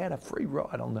 We had a free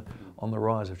ride on the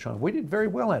rise of China. We did very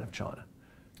well out of China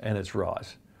and its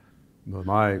rise. Well,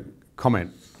 my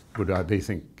comment would I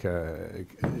think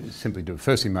simply to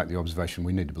firstly make the observation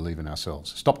we need to believe in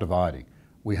ourselves. Stop dividing.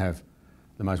 We have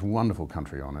the most wonderful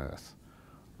country on earth.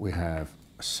 We have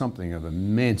something of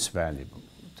immense value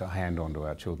to hand on to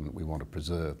our children that we want to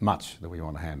preserve, much that we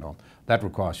want to hand on. That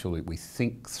requires surely we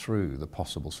think through the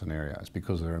possible scenarios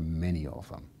because there are many of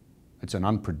them. It's an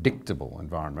unpredictable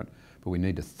environment, but we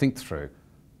need to think through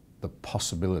the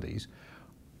possibilities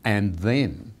and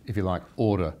then, if you like,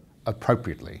 order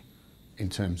appropriately in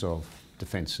terms of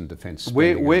defence and defence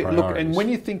spending and priorities. Look, and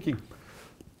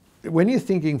when you're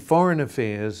thinking foreign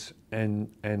affairs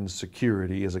and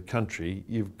security as a country,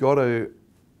 you've got to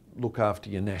look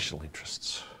after your national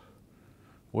interests.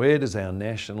 Where does our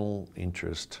national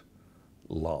interest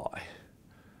lie?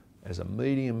 As a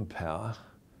medium power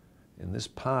in this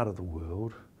part of the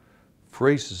world,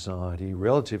 free society,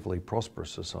 relatively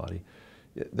prosperous society,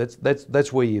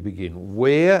 that's where you begin.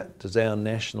 Where does our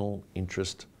national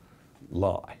interest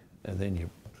lie? And then you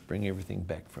bring everything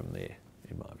back from there,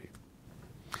 in my view.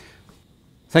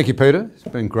 Thank you, Peter. It's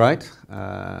been great,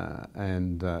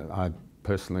 and I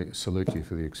personally salute you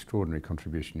for the extraordinary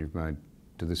contribution you've made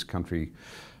to this country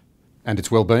and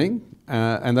its well-being,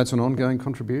 and that's an ongoing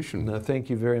contribution. No, thank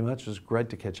you very much. It was great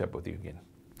to catch up with you again.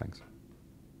 Thanks.